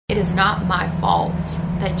it is not my fault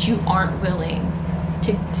that you aren't willing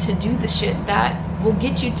to do the shit that will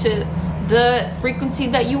get you to the frequency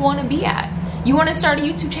that you want to be at. You want to start a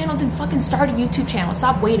YouTube channel, then fucking start a YouTube channel.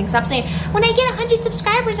 Stop waiting. Stop saying, when I get 100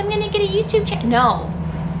 subscribers, I'm going to get a YouTube channel.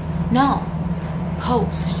 No.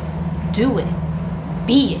 Post. Do it.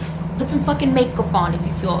 Be it. Put some fucking makeup on if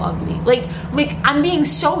you feel ugly. Like I'm being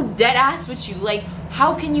so dead ass with you. Like,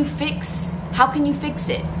 how can you fix it?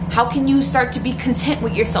 How can you start to be content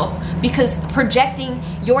with yourself? Because projecting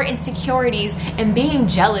your insecurities and being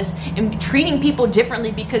jealous and treating people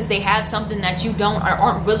differently because they have something that you don't or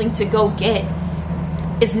aren't willing to go get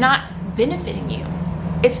is not benefiting you.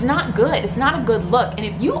 It's not good. It's not a good look. And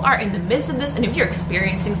if you are in the midst of this, and if you're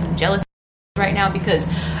experiencing some jealousy right now because,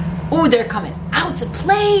 oh, they're coming out to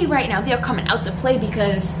play right now. They're coming out to play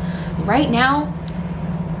because right now,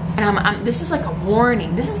 and this is like a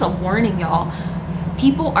warning. This is a warning, y'all.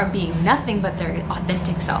 People are being nothing but their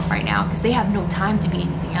authentic self right now because they have no time to be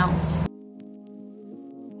anything else.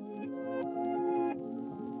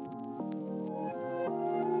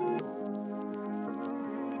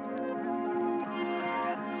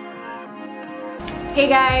 Hey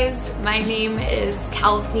guys, my name is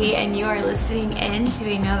Calfee and you are listening in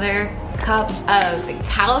to another cup of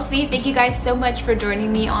calfee. Thank you guys so much for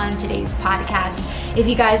joining me on today's podcast. If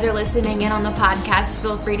you guys are listening in on the podcast,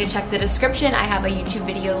 feel free to check the description. I have a YouTube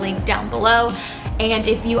video link down below. And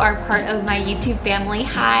if you are part of my YouTube family,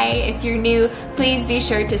 hi. If you're new, please be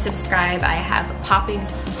sure to subscribe. I have popping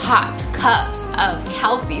hot cups of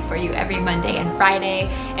calfee for you every Monday and Friday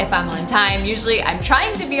if I'm on time. Usually I'm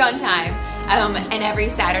trying to be on time. And every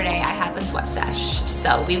Saturday I have a sweat sesh.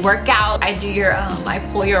 So we work out. I do I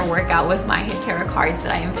pull your workout with my tarot cards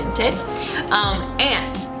that I invented.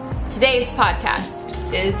 And today's podcast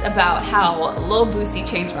is about how Lil Boosie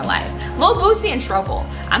changed my life. Lil Boosie in trouble.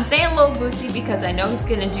 I'm saying Lil Boosie because I know he's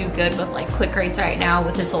gonna do good with like click rates right now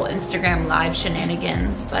with his whole Instagram live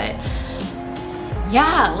shenanigans. But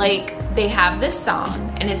yeah, like they have this song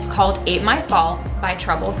and it's called Ain't My Fault by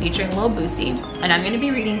Trouble featuring Lil Boosie. And I'm gonna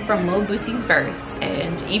be reading from Lil Boosie's verse.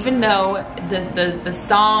 And even though the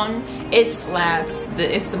song, it slaps,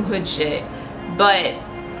 it's some hood shit, but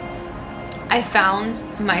I found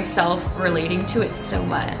myself relating to it so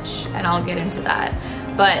much, and I'll get into that.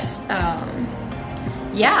 But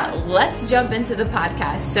yeah, let's jump into the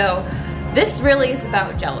podcast. So this really is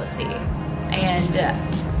about jealousy, and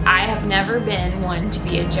I have never been one to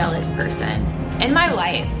be a jealous person in my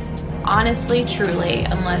life, honestly, truly,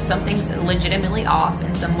 unless something's legitimately off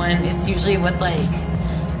and it's usually with like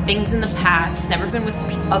things in the past. It's never been with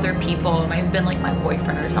other people. It might have been like my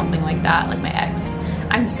boyfriend or something like that, like my ex.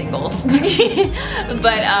 I'm single.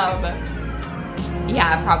 But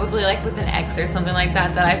yeah, probably like with an ex or something like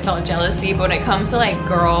that I felt jealousy. But when it comes to like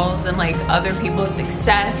girls and like other people's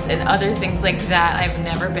success and other things like that, I've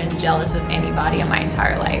never been jealous of anybody in my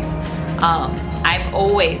entire life. I've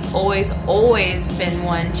always been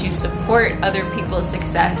one to support other people's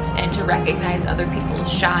success and to recognize other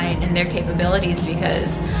people's shine and their capabilities,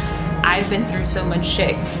 because I've been through so much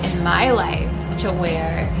shit in my life to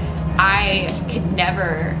where I could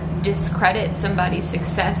never discredit somebody's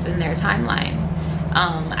success in their timeline.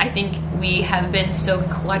 I think we have been so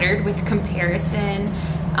cluttered with comparison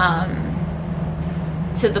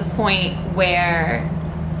to the point where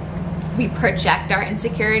we project our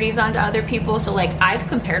insecurities onto other people. So like I've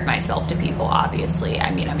compared myself to people, obviously.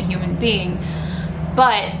 I mean, I'm a human being.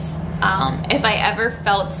 But if I ever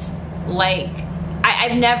felt like,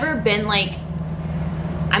 I've never been like,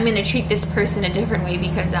 I'm gonna treat this person a different way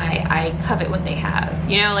because I covet what they have.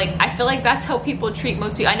 You know, like I feel like that's how people treat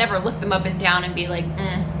most people. I never look them up and down and be like,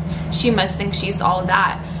 she must think she's all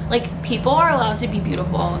that. Like, people are allowed to be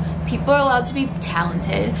beautiful. People are allowed to be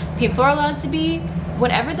talented. People are allowed to be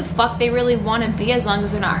whatever the fuck they really want to be, as long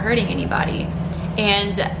as they're not hurting anybody.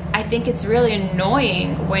 And I think it's really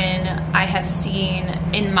annoying when I have seen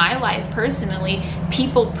in my life personally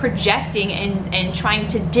people projecting and trying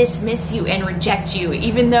to dismiss you and reject you,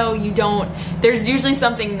 even though you don't. There's usually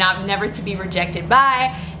something never to be rejected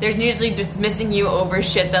by. There's usually dismissing you over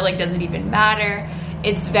shit that like doesn't even matter.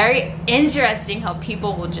 It's very interesting how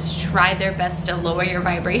people will just try their best to lower your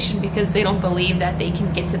vibration because they don't believe that they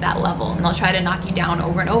can get to that level, and they'll try to knock you down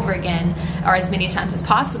over and over again, or as many times as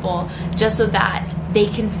possible, just so that they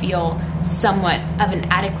can feel somewhat of an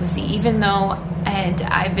adequacy. Even though, and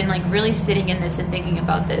I've been like really sitting in this and thinking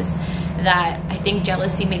about this, that I think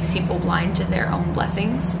jealousy makes people blind to their own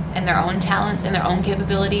blessings and their own talents and their own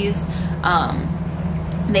capabilities.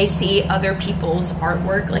 They see other people's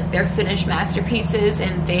artwork, like their finished masterpieces,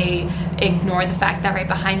 and they ignore the fact that right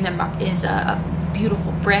behind them is a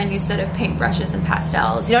beautiful brand new set of paintbrushes and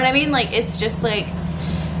pastels. You know what I mean? Like, it's just like,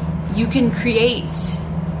 you can create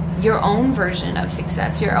your own version of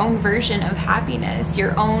success, your own version of happiness,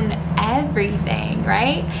 your own everything,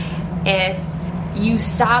 right? If you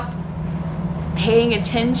stop paying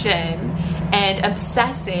attention and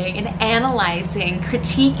obsessing and analyzing,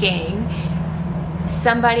 critiquing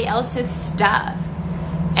somebody else's stuff.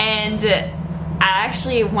 And I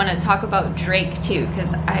actually want to talk about Drake too,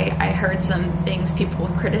 because I heard some things, people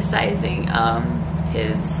criticizing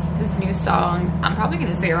his new song. I'm probably going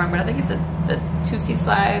to say it wrong, but I think it's the Tootsie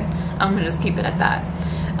Slide. I'm going to just keep it at that.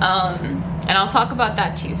 And I'll talk about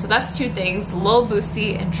that too. So that's two things. Lil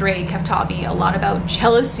Boosie and Drake have taught me a lot about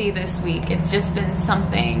jealousy this week. It's just been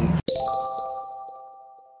something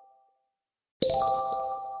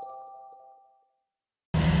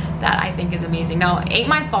that I think is amazing. Now, Ain't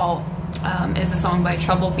My Fault is a song by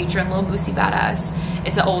Trouble featuring Lil Boosie Badass.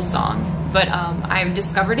 It's an old song, but I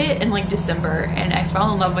discovered it in like December and I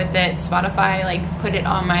fell in love with it. Spotify like put it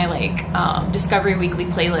on my like Discovery Weekly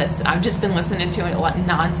playlist. I've just been listening to it a lot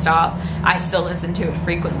nonstop. I still listen to it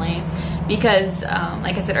frequently because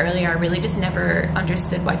like I said earlier, I really just never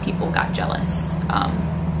understood why people got jealous.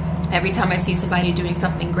 Every time I see somebody doing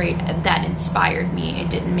something great that inspired me, it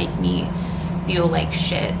didn't make me feel like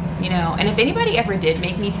shit, you know. And if anybody ever did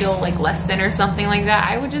make me feel like less than or something like that,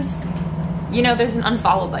 I would just, you know, there's an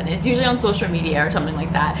unfollow button. It's usually on social media or something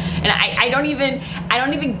like that. And I don't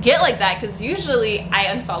even get like that, because usually I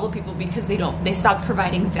unfollow people because they stop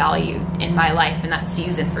providing value in my life in that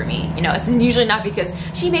season for me. You know, it's usually not because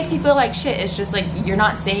she makes me feel like shit. It's just like, you're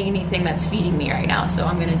not saying anything that's feeding me right now, so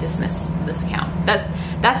I'm gonna dismiss this account.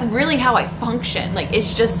 That's really how I function. Like,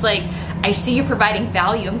 it's just like, I see you providing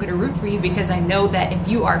value, I'm gonna root for you, because I know that if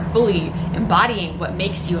you are fully embodying what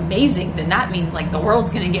makes you amazing, then that means like the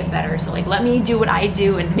world's gonna get better. So like, let me do what I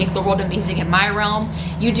do and make the world amazing in my realm.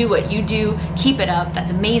 You do what you do, keep it up,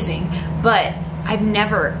 that's amazing. But I've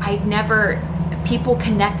never, people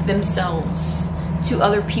connect themselves to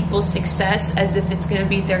other people's success as if it's gonna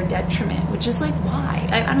be their detriment, which is like, why?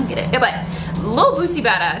 I don't get it. But Lil Boosie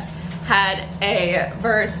Badass had a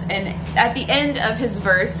verse, and at the end of his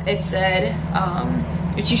verse it said,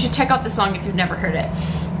 which you should check out the song if you've never heard it,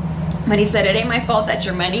 but he said, it ain't my fault that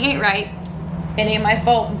your money ain't right, it ain't my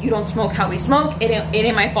fault you don't smoke how we smoke, it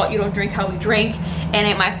ain't my fault you don't drink how we drink, it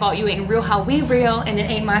ain't my fault you ain't real how we real, and it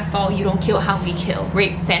ain't my fault you don't kill how we kill.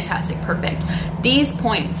 Great, fantastic, perfect. These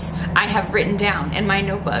points I have written down in my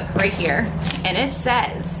notebook right here, and it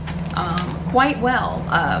says quite well,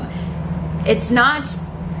 it's not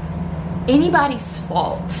anybody's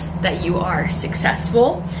fault that you are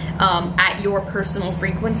successful at your personal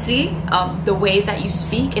frequency, the way that you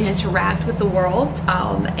speak and interact with the world,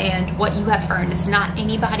 and what you have earned. It's not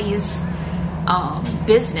anybody's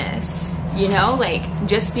business, you know. Like,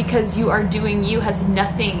 just because you are doing you has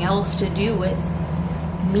nothing else to do with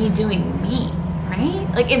me doing me, right?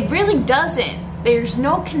 Like, it really doesn't. There's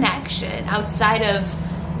no connection outside of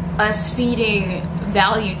us feeding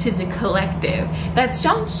value to the collective. That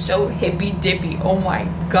sounds so hippy dippy, oh my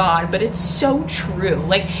god, but it's so true.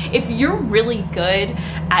 Like, if you're really good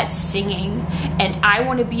at singing and I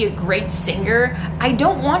want to be a great singer, I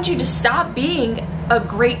don't want you to stop being a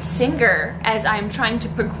great singer as I'm trying to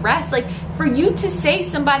progress. Like, for you to say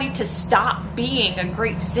somebody to stop being a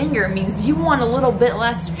great singer means you want a little bit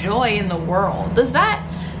less joy in the world. Does that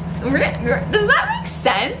make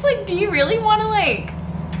sense? Like, do you really want to like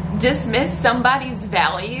dismiss somebody's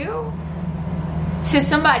value to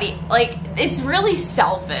somebody? Like, it's really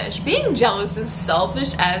selfish. Being jealous is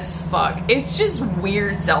selfish as fuck. It's just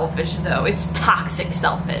weird selfish though. It's toxic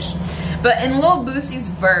selfish. But in Lil Boosie's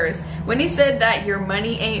verse, when he said that your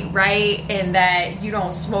money ain't right and that you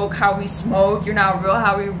don't smoke how we smoke, you're not real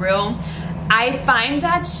how we real, I find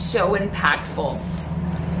that so impactful,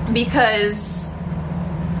 because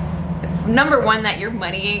number one, that your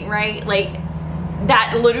money ain't right, like,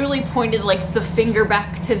 that literally pointed like the finger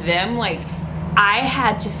back to them. Like, I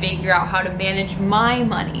had to figure out how to manage my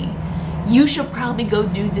money. You should probably go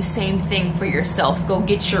do the same thing for yourself. Go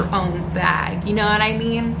get your own bag, you know what I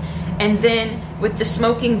mean? And then with the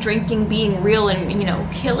smoking, drinking being real and, you know,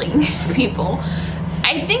 killing people,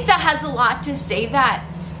 I think that has a lot to say that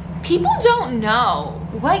people don't know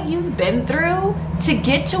what you've been through to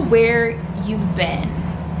get to where you've been,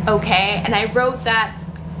 okay? And I wrote that.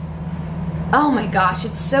 Oh my gosh,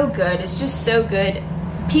 it's so good. It's just so good.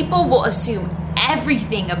 People will assume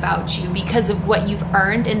everything about you because of what you've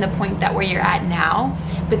earned and the point that where you're at now,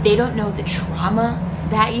 but they don't know the trauma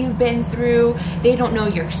that you've been through. They don't know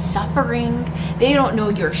your suffering. They don't know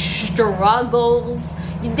your struggles.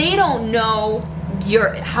 They don't know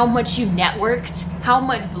how much you networked, how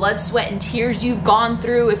much blood, sweat, and tears you've gone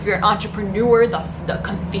through. If you're an entrepreneur, the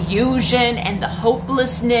confusion and the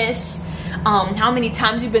hopelessness, how many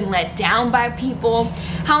times you've been let down by people,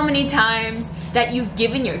 how many times that you've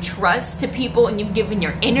given your trust to people and you've given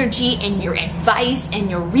your energy and your advice and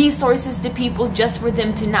your resources to people just for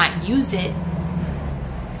them to not use it,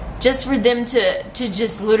 just for them to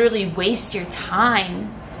just literally waste your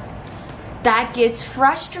time. That gets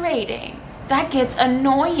frustrating. That gets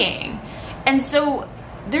annoying. And so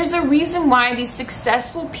there's a reason why these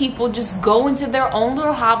successful people just go into their own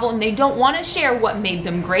little hovel and they don't want to share what made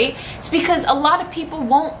them great. It's because a lot of people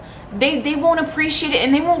won't appreciate it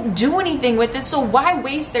and they won't do anything with it. So why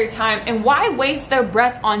waste their time and why waste their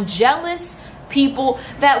breath on jealous people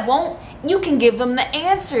that won't? You can give them the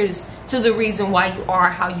answers to the reason why you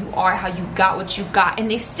are, how you got what you got,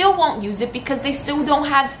 and they still won't use it because they still don't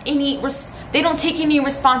have they don't take any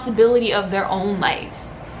responsibility of their own life.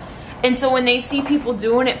 And so when they see people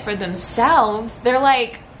doing it for themselves, they're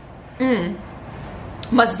like,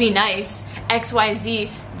 must be nice,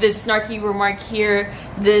 XYZ, this snarky remark here,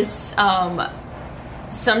 this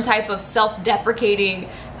some type of self-deprecating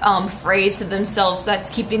phrase to themselves that's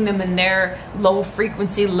keeping them in their low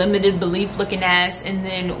frequency, limited belief looking ass, and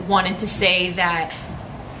then wanting to say that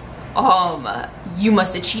you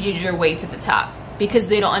must have cheated your way to the top, because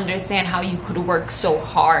they don't understand how you could work so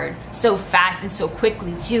hard, so fast, and so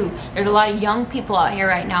quickly too. There's a lot of young people out here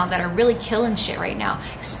right now that are really killing shit right now,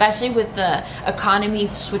 especially with the economy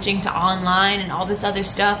switching to online and all this other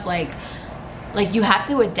stuff. Like you have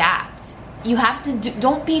to adapt. You have to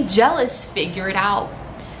don't be jealous, figure it out.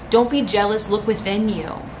 Don't be jealous, look within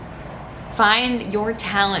you. Find your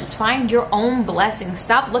talents, find your own blessings.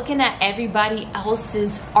 Stop looking at everybody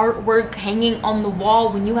else's artwork hanging on the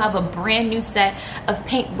wall when you have a brand new set of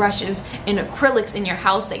paintbrushes and acrylics in your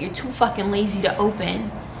house that you're too fucking lazy to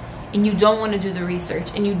open. And you don't want to do the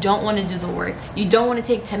research, and you don't want to do the work. You don't want to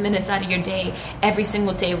take 10 minutes out of your day every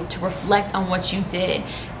single day to reflect on what you did,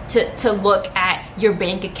 to look at your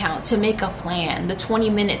bank account, to make a plan, the 20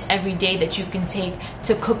 minutes every day that you can take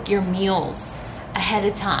to cook your meals ahead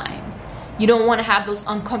of time. You don't want to have those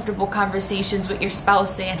uncomfortable conversations with your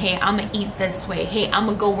spouse saying, hey, I'm going to eat this way. Hey, I'm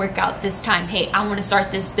going to go work out this time. Hey, I want to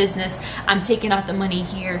start this business. I'm taking out the money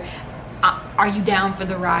here. Are you down for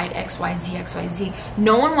the ride? XYZ, XYZ.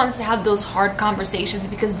 No one wants to have those hard conversations,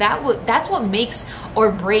 because that's what makes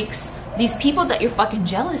or breaks these people that you're fucking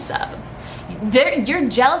jealous of. You're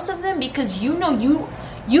jealous of them because you know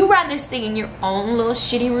you rather stay in your own little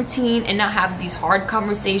shitty routine and not have these hard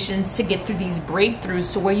conversations to get through these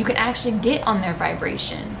breakthroughs to where you can actually get on their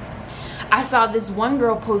vibration. I saw this one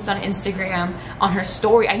girl post on Instagram on her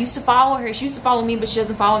story. I used to follow her. She used to follow me, but she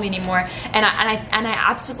doesn't follow me anymore. And I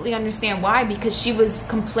absolutely understand why, because she was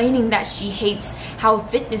complaining that she hates how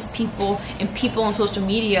fitness people and people on social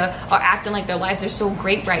media are acting like their lives are so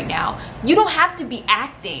great right now. You don't have to be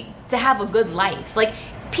acting to have a good life. Like,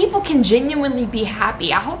 people can genuinely be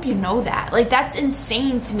happy. I hope you know that. Like, that's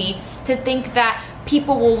insane to me to think that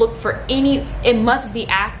people will look for it must be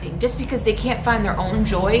acting just because they can't find their own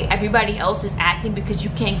joy. Everybody else is acting because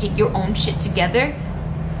you can't get your own shit together.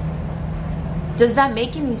 Does that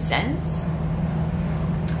make any sense?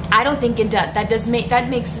 I don't think it does. That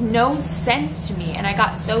makes no sense to me. And I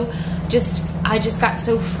just got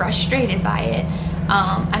so frustrated by it.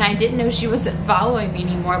 And I didn't know she wasn't following me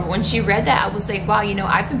anymore. But when she read that, I was like, wow,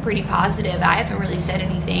 I've been pretty positive. I haven't really said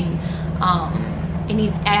anything.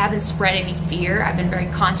 I haven't spread any fear. I've been very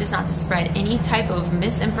conscious not to spread any type of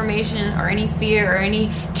misinformation or any fear or any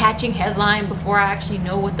catching headline before I actually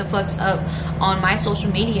know what the fuck's up on my social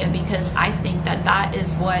media, because I think that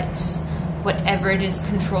is whatever it is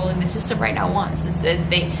controlling the system right now wants. Is that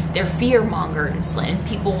they're fear mongers, and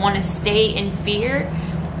people want to stay in fear.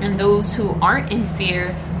 And those who aren't in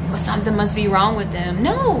fear, something must be wrong with them.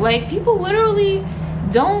 No, like, people literally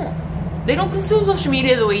don't consume social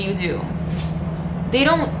media the way you do. They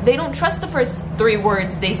don't trust the first 3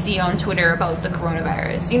 words they see on Twitter about the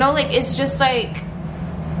coronavirus. It's just like,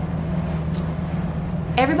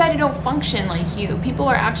 everybody don't function like you. People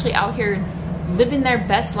are actually out here living their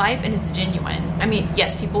best life, and it's genuine. I mean,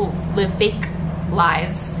 yes, people live fake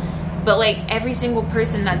lives, but like, every single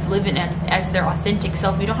person that's living as their authentic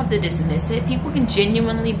self, you don't have to dismiss it. People can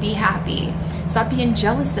genuinely be happy. Stop being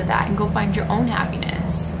jealous of that and go find your own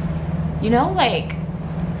happiness.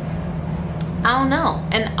 I don't know.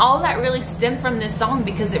 And all that really stemmed from this song,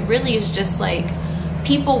 because it really is just like,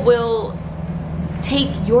 people will take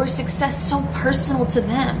your success so personal to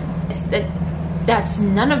them. That's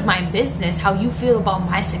none of my business how you feel about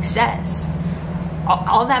my success.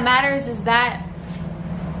 All that matters is that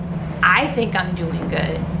I think I'm doing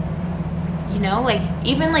good. You know, like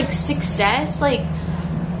even like success, like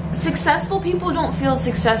successful people don't feel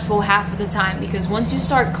successful half of the time, because once you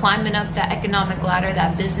start climbing up that economic ladder,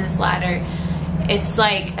 that business ladder, it's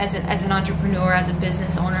like as an entrepreneur, as a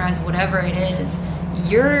business owner, as whatever it is,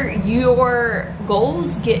 your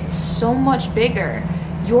goals get so much bigger.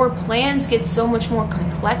 Your plans get so much more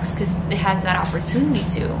complex because it has that opportunity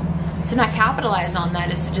to not capitalize on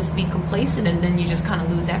that is to just be complacent, and then you just kind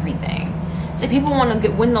of lose everything. So people want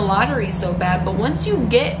to win the lottery so bad, but once you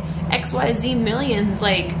get XYZ millions,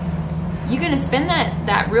 like, you're gonna spend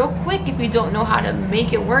that real quick if you don't know how to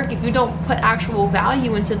make it work. If you don't put actual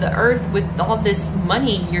value into the earth with all this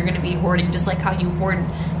money you're gonna be hoarding, just like how you hoard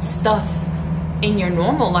stuff in your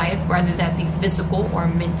normal life, whether that be physical or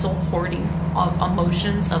mental hoarding of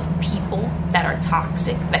emotions of people that are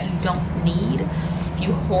toxic, that you don't need. If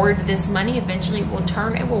you hoard this money, eventually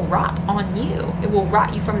it will rot on you. It will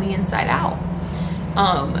rot you from the inside out.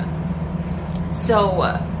 So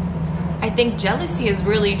I think jealousy is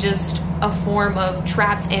really just a form of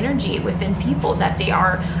trapped energy within people, that they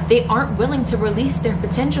aren't willing to release their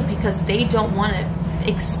potential because they don't want to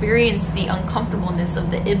experience the uncomfortableness of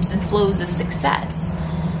the ebbs and flows of success.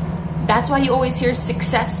 That's why you always hear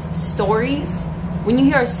success stories. When you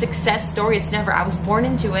hear a success story, it's never I was born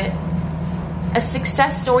into it. A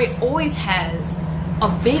success story always has a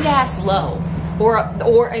big ass low, or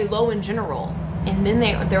a low in general, and then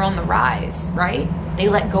they're on the rise, right? They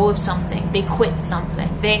let go of something, they quit something,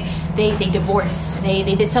 they divorced, they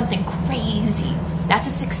did something crazy. That's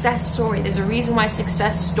a success story. There's a reason why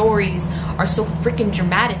success stories are so freaking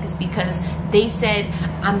dramatic, is because they said,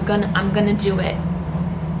 I'm gonna do it.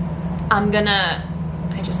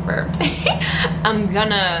 I just burped. I'm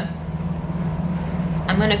gonna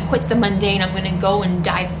quit the mundane. I'm gonna go and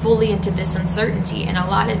dive fully into this uncertainty. And a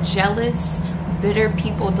lot of jealous, bitter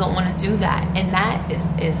people don't want to do that, and that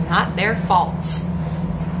is not their fault.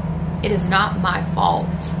 It is not my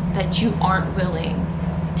fault that you aren't willing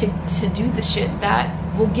to do the shit that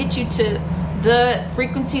will get you to the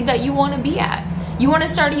frequency that you want to be at. You want to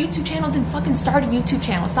start a YouTube channel, then fucking start a YouTube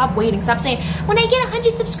channel. Stop waiting. Stop saying, when I get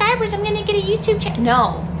 100 subscribers, I'm gonna get a YouTube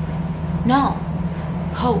channel. No.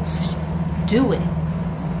 Post. Do it.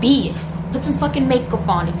 Be it. Put some fucking makeup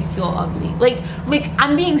on if you feel ugly. Like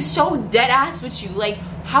I'm being so dead ass with you. Like,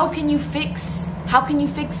 how can you fix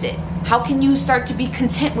it? How can you start to be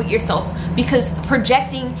content with yourself? Because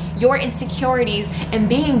projecting your insecurities and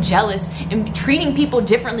being jealous and treating people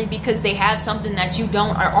differently because they have something that you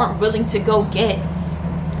don't or aren't willing to go get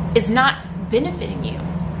is not benefiting you.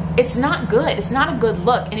 It's not good. It's not a good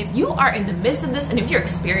look. And if you are in the midst of this, and if you're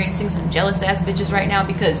experiencing some jealous ass bitches right now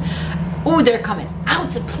because, oh, they're coming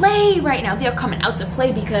out to play right now. They're coming out to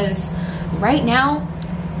play because right now,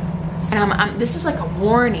 and this is like a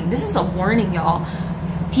warning. This is a warning, y'all.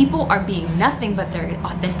 People are being nothing but their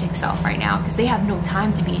authentic self right now because they have no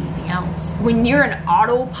time to be anything else. When you're an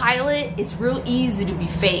autopilot, it's real easy to be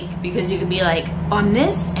fake because you can be like, I'm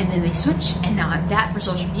this, and then they switch, and now I'm that for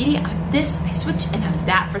social media. I'm this, I switch, and I'm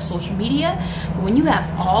that for social media. But when you have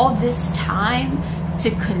all this time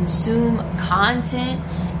to consume content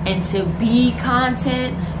and to be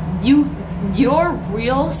content, your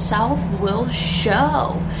real self will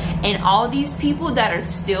show. And all these people that are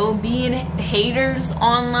still being haters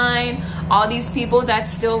online, all these people that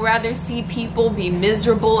still rather see people be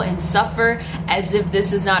miserable and suffer, as if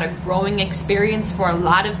this is not a growing experience for a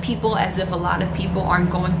lot of people, as if a lot of people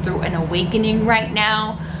aren't going through an awakening right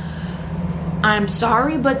now, I'm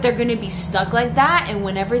sorry, but they're gonna be stuck like that. And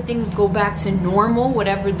whenever things go back to normal,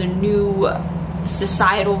 whatever the new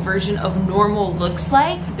societal version of normal looks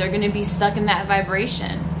like, they're gonna be stuck in that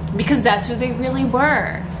vibration because that's who they really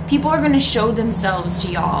were. People are gonna show themselves to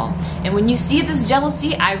y'all, and when you see this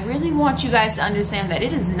jealousy, I really want you guys to understand that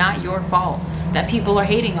it is not your fault that people are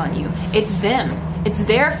hating on you. It's them. It's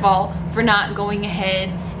their fault for not going ahead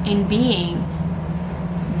and being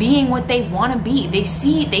what they want to be. They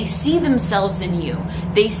see themselves in you.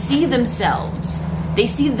 They see themselves. They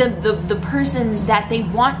see the person that they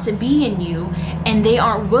want to be in you, and they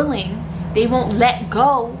aren't willing. They won't let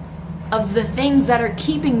go of the things that are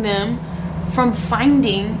keeping them from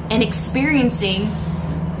finding and experiencing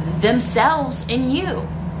themselves in you.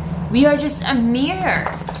 We are just a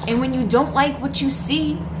mirror, and when you don't like what you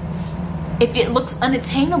see, if it looks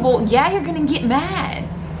unattainable, yeah, you're gonna get mad.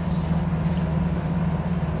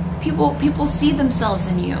 People see themselves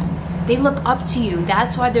in you. They look up to you.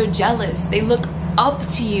 That's why they're jealous. They look up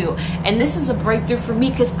to you. And this is a breakthrough for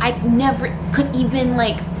me because I never could even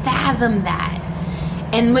fathom that.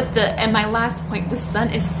 And my last point, the sun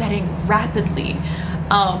is setting rapidly.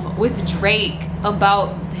 with Drake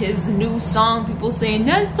about his new song. People saying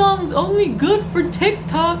that song's only good for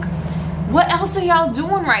TikTok. What else are y'all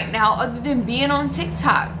doing right now other than being on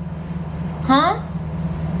TikTok? Huh?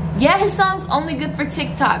 Yeah, his song's only good for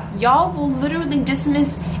TikTok. Y'all will literally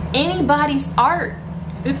dismiss anybody's art.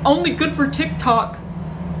 It's only good for TikTok.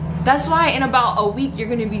 That's why in about a week you're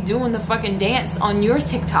gonna be doing the fucking dance on your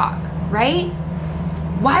TikTok, right?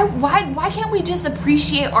 Why can't we just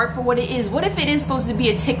appreciate art for what it is? What if it is supposed to be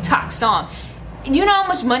a TikTok song? You know how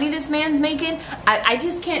much money this man's making? I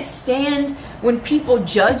just can't stand when people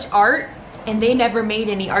judge art and they never made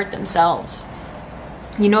any art themselves.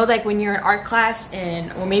 You know, like when you're in art class,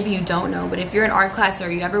 and or maybe you don't know, but if you're in art class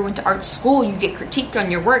or you ever went to art school, you get critiqued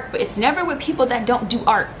on your work, but it's never with people that don't do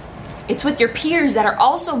art. It's with your peers that are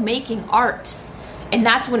also making art, and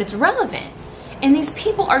that's when it's relevant. And these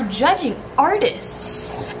people are judging artists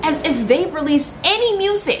as if they release any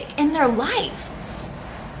music in their life.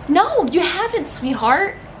 No, you haven't,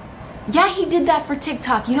 sweetheart. Yeah, he did that for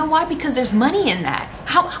TikTok. You know why? Because there's money in that.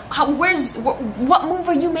 What move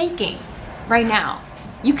are you making right now?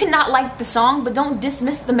 You cannot like the song, but don't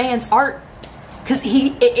dismiss the man's art, because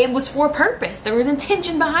it was for a purpose. There was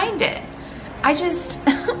intention behind it.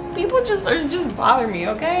 People just bother me,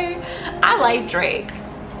 okay? I like Drake.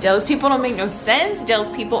 Jealous people don't make no sense. Jealous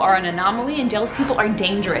people are an anomaly, and jealous people are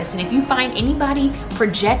dangerous. And if you find anybody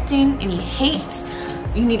projecting any hate,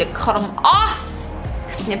 you need to cut them off.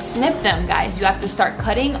 Snip them, guys. You have to start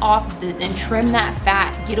cutting off and trim that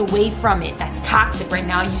fat. Get away from it. That's toxic right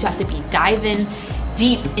now. You just have to be diving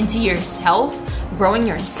deep into yourself, growing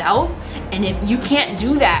yourself. And if you can't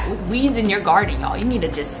do that with weeds in your garden, y'all, you need to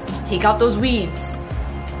just take out those weeds.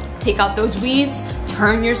 Take out those weeds,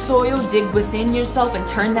 turn your soil, dig within yourself and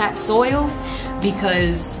turn that soil,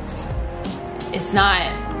 because it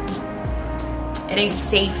ain't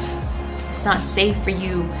safe. It's not safe for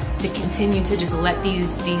you to continue to just let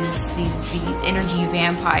these energy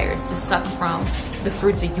vampires to suck from the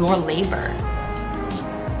fruits of your labor.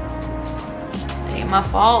 It ain't my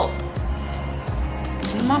fault.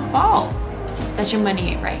 It ain't my fault that your money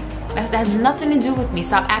ain't right. That has nothing to do with me.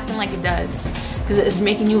 Stop acting like it does, because it's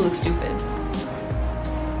making you look stupid.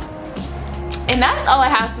 And that's all I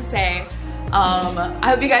have to say. I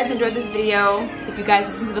hope you guys enjoyed this video. If you guys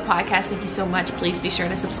listen to the podcast, thank you so much. Please be sure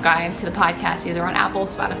to subscribe to the podcast either on Apple,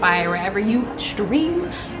 Spotify, or wherever you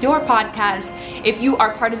stream your podcast. If you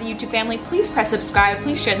are part of the YouTube family, please press subscribe.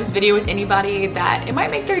 Please share this video with anybody that it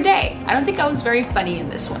might make their day. I don't think I was very funny in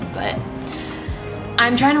this one, but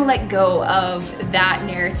I'm trying to let go of that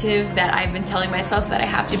narrative that I've been telling myself, that I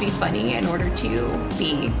have to be funny in order to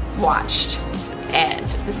be watched. And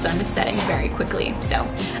the sun is setting very quickly. So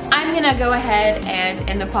I'm gonna go ahead and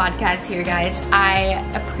end the podcast here, guys. I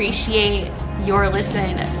appreciate your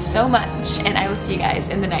listen so much, and I will see you guys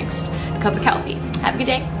in the next cup of calfee. Have a good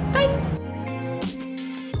day. Bye.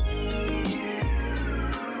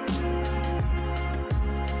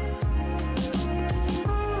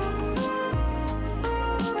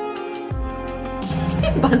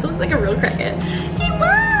 Buns looks like a real cricket. Say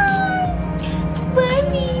bye! Bye,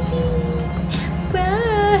 baby!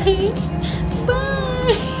 Bye!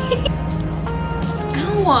 Bye!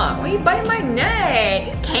 Ow! Why are you biting my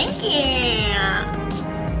neck? Kinky!